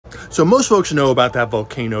So most folks know about that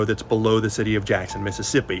volcano that's below the city of Jackson,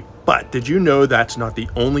 Mississippi. But did you know that's not the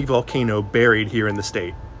only volcano buried here in the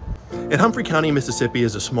state? In Humphrey County, Mississippi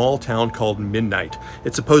is a small town called Midnight.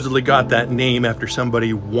 It supposedly got that name after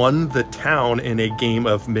somebody won the town in a game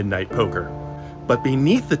of midnight poker. But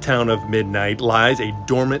beneath the town of Midnight lies a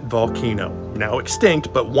dormant volcano, now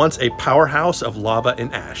extinct, but once a powerhouse of lava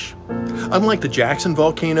and ash. Unlike the Jackson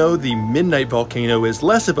volcano, the Midnight volcano is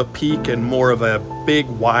less of a peak and more of a big,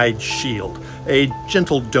 wide shield, a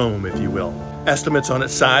gentle dome, if you will. Estimates on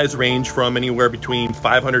its size range from anywhere between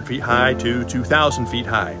 500 feet high to 2,000 feet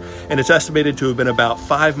high, and it's estimated to have been about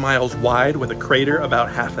 5 miles wide with a crater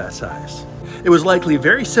about half that size. It was likely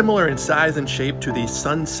very similar in size and shape to the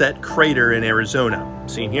Sunset Crater in Arizona,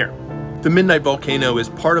 seen here. The Midnight Volcano is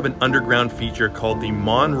part of an underground feature called the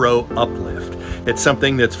Monroe Uplift. It's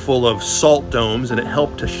something that's full of salt domes, and it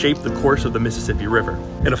helped to shape the course of the Mississippi River.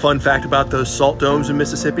 And a fun fact about those salt domes in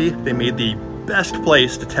Mississippi, they made the best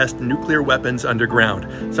place to test nuclear weapons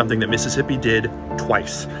underground, something that Mississippi did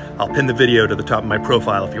twice. I'll pin the video to the top of my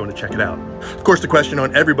profile if you want to check it out. Of course, the question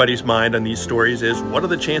on everybody's mind on these stories is, what are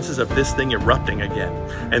the chances of this thing erupting again?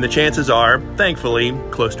 And the chances are, thankfully,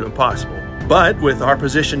 close to impossible. But with our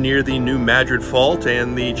position near the New Madrid Fault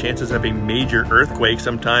and the chances of a major earthquake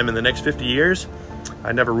sometime in the next 50 years,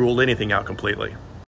 I never ruled anything out completely.